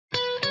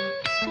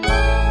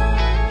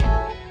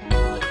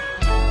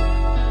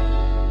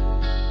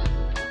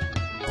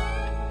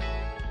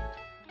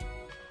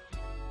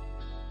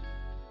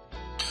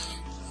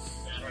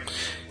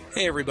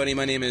Hey everybody,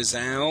 my name is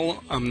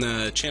Al. I'm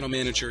the channel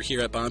manager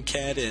here at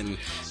BobCAD, and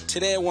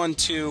today I want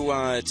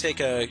to take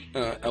a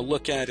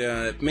look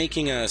at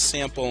making a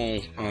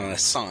sample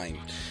sign.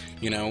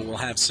 You know, we'll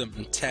have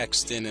some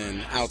text in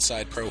an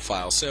outside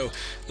profile. So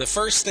the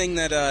first thing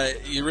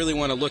that you really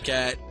want to look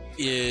at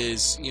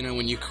is, you know,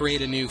 when you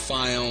create a new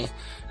file,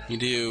 you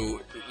do,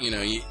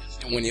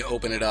 when you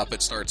open it up,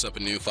 it starts up a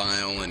new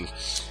file, and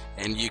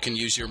you can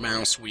use your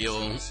mouse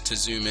wheel to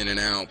zoom in and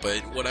out.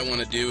 But what I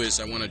want to do is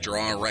I want to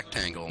draw a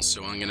rectangle.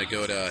 So I'm going to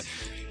go to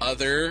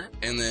Other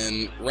and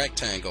then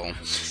Rectangle.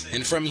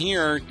 And from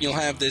here, you'll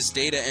have this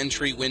data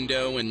entry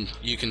window, and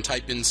you can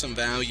type in some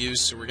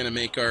values. So we're going to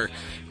make our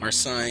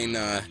sign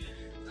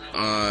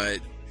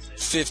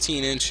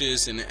 15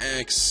 inches in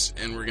X,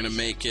 and we're going to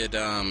make it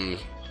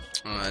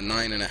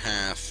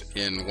 9.5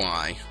 in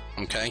Y.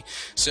 Okay,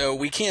 so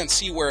we can't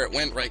see where it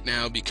went right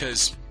now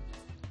because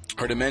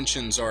our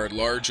dimensions are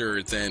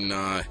larger than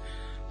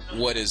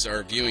what is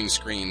our viewing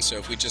screen. So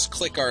if we just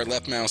click our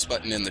left mouse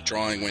button in the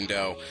drawing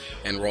window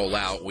and roll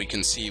out, we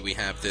can see we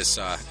have this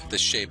this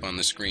shape on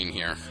the screen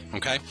here.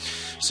 Okay,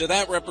 so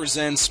that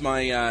represents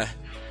my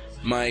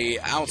my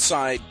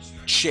outside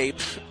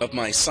shape of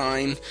my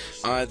sign.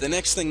 The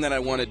next thing that I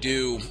want to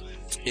do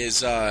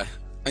is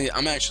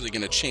I'm actually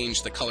going to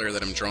change the color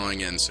that I'm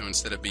drawing in. So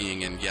instead of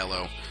being in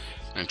yellow,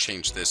 and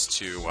change this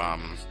to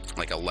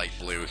like a light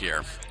blue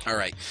here.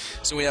 Alright,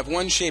 so we have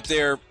one shape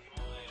there,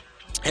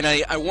 and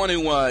I want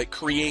to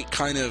create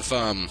kind of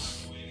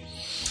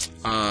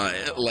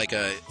like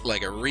a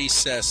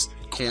recessed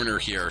corner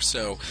here.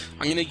 So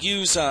I'm going to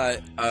use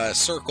a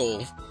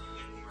circle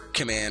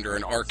command or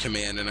an arc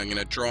command, and I'm going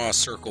to draw a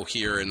circle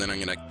here, and then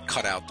I'm going to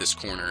cut out this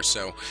corner.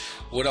 So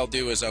what I'll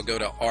do is I'll go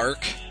to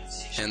arc,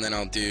 and then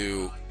I'll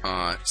do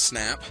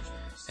snap,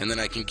 and then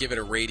I can give it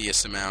a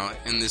radius amount.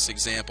 In this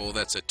example,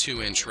 that's a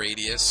 2-inch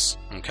radius.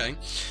 Okay,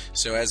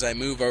 so as I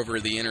move over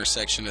the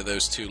intersection of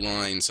those two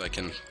lines, I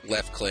can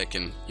left click,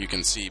 and you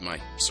can see my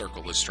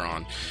circle is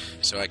drawn.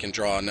 So I can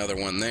draw another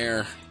one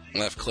there,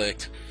 left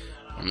click,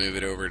 I'll move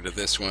it over to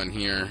this one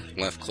here,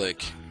 left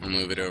click, I'll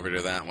move it over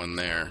to that one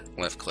there,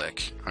 left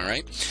click.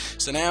 Alright,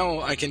 so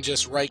now I can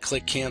just right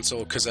click cancel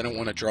because I don't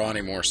want to draw any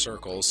more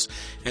circles.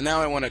 And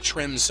now I want to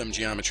trim some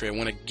geometry. I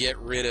want to get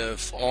rid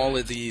of all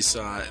of these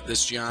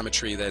this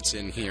geometry that's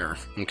in here.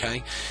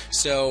 Okay,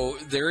 so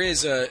there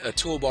is a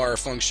toolbar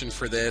function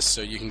for this,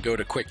 so you can go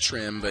to quick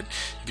trim, but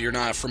if you're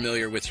not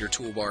familiar with your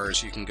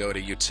toolbars, you can go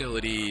to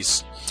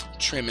utilities,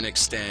 trim and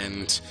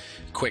extend,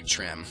 quick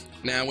trim.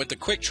 Now what the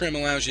quick trim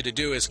allows you to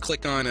do is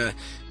click on a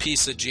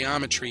piece of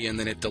geometry and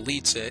then it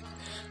deletes it.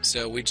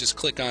 So we just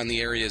click on the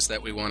areas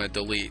that we want to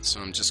delete. So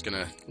I'm just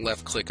going to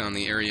left click on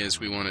the areas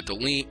we want to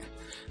delete,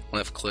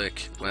 left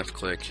click, left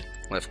click,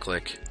 left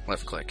click,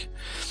 left click.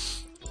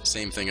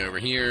 Same thing over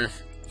here,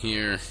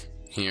 here,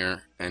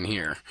 here, and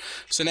here.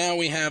 So now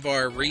we have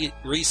our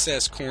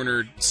recessed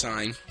cornered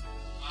sign.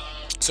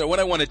 So what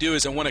I want to do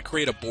is I want to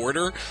create a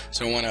border.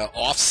 So I want to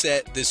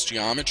offset this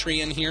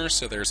geometry in here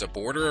so there's a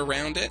border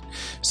around it.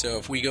 So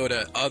if we go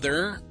to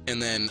Other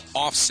and then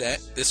Offset,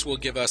 this will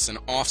give us an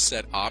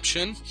offset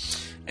option.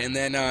 And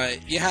then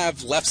you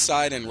have left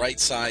side and right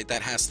side.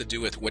 That has to do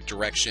with what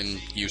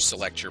direction you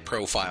select your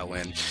profile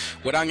in.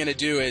 What I'm going to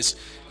do is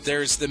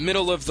there's the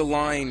middle of the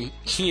line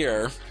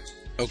here,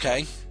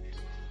 okay?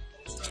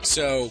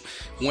 So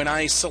when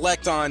I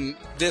select on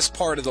this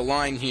part of the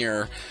line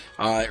here,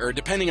 or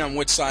depending on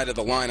which side of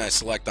the line I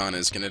select on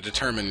is going to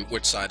determine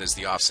which side is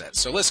the offset.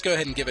 So let's go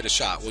ahead and give it a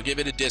shot. We'll give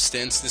it a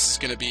distance. This is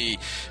going to be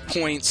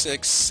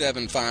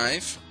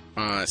 0.675.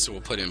 So we'll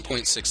put in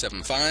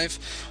 0.675.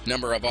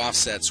 Number of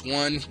offsets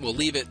 1. We'll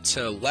leave it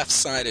to left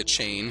side of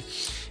chain.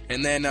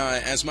 And then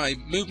as I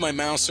move my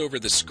mouse over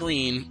the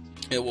screen,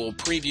 it will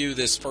preview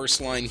this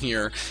first line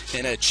here.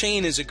 And a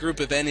chain is a group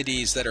of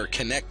entities that are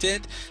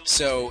connected.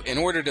 So in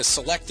order to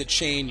select the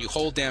chain, you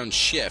hold down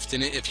Shift.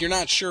 And if you're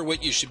not sure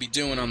what you should be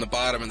doing on the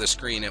bottom of the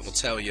screen, it will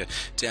tell you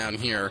down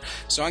here.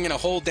 So I'm going to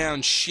hold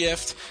down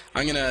Shift.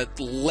 I'm going to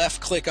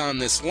left click on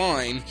this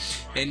line.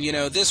 And you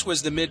know, this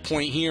was the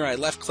midpoint here. I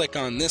left click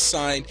on this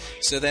side.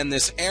 So then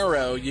this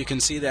arrow, you can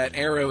see that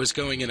arrow is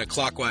going in a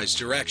clockwise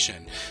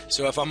direction.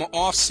 So if I'm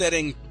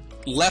offsetting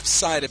left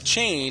side of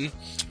chain,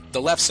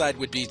 the left side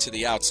would be to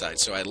the outside.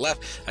 So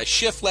I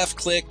shift left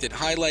clicked, it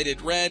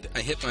highlighted red,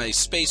 I hit my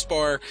space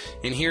bar,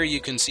 and here you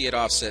can see it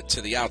offset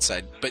to the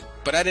outside.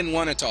 But I didn't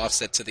want it to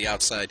offset to the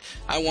outside.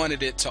 I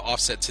wanted it to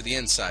offset to the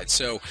inside.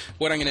 So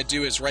what I'm going to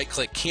do is right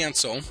click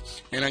cancel,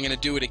 and I'm going to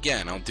do it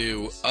again. I'll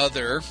do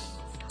Other,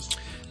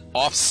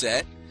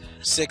 Offset,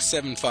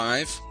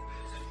 675,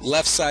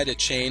 left side of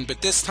chain,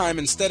 but this time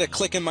instead of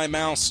clicking my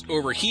mouse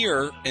over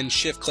here and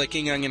shift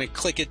clicking, I'm going to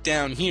click it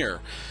down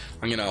here.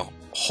 I'm going to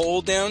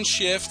hold down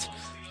Shift,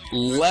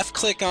 left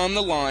click on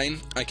the line.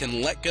 I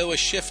can let go of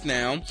Shift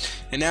now,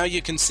 and now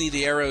you can see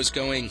the arrows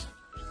going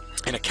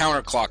in a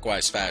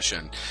counterclockwise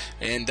fashion.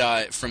 And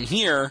from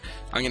here,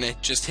 I'm going to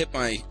just hit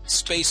my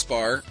space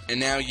bar, and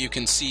now you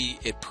can see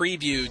it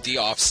previewed the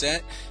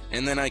offset,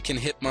 and then I can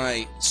hit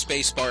my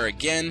space bar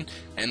again,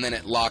 and then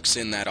it locks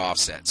in that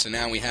offset. So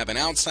now we have an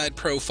outside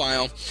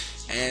profile,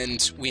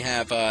 and we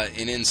have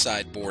an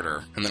inside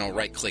border, and then I'll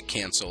right-click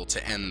cancel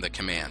to end the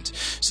command.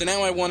 So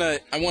now I want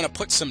to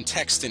put some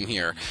text in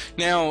here.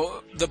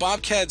 Now, the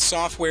BobCAD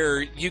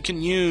software, you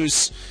can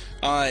use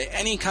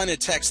any kind of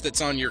text that's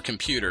on your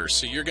computer.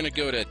 So you're going to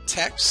go to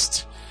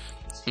text,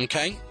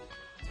 okay,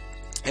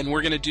 and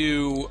we're going to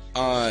do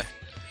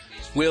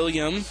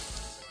William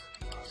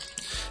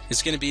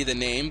is going to be the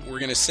name. We're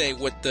going to say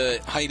what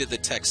the height of the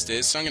text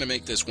is. So I'm going to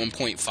make this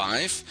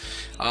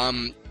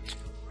 1.5.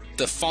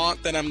 The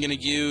font that I'm going to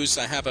use,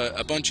 I have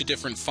a bunch of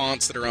different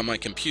fonts that are on my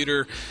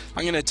computer.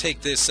 I'm going to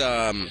take this,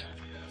 I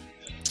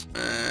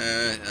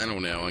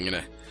don't know,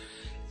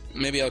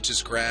 maybe I'll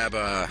just grab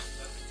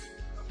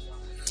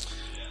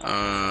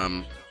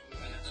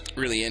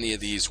really any of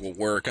these will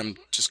work. I'm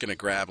just going to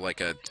grab like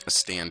a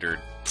standard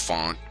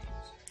font,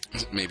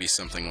 maybe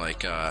something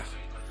like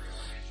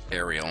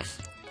Arial.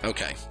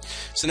 Okay,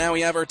 so now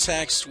we have our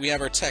text, we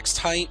have our text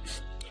height.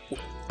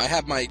 I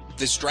have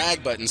this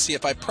drag button. See,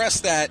 if I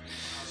press that,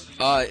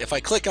 if I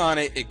click on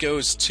it, it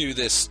goes to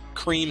this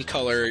cream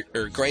color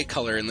or gray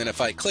color, and then if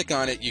I click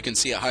on it, you can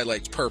see it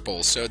highlights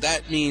purple. So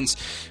that means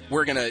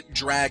we're going to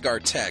drag our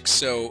text.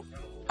 So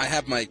I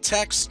have my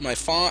text, my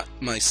font,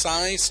 my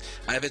size,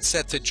 I have it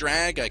set to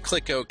drag, I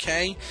click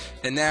OK,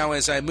 and now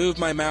as I move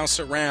my mouse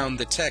around,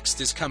 the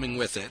text is coming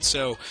with it.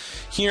 So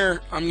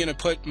here I'm going to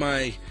put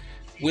my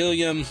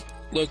William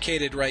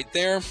located right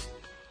there,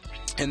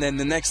 and then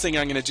the next thing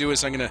I'm going to do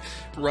is I'm going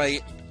to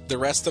write the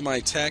rest of my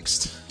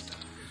text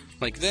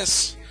like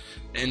this,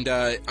 and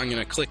I'm going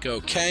to click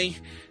OK,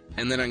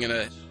 and then I'm going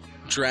to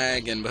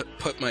drag and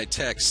put my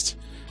text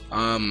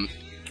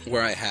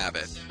where I have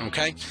it.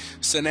 Okay,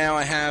 so now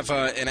I have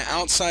an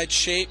outside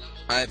shape,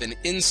 I have an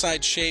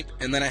inside shape,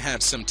 and then I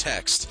have some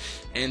text.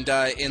 And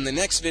in the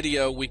next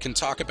video we can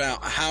talk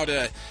about how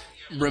to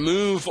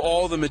remove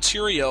all the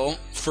material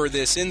for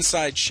this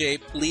inside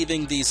shape,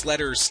 leaving these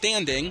letters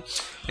standing,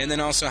 and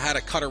then also how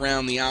to cut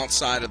around the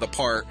outside of the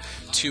part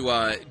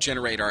to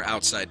generate our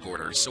outside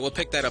border. So we'll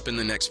pick that up in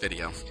the next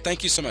video.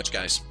 Thank you so much,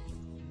 guys.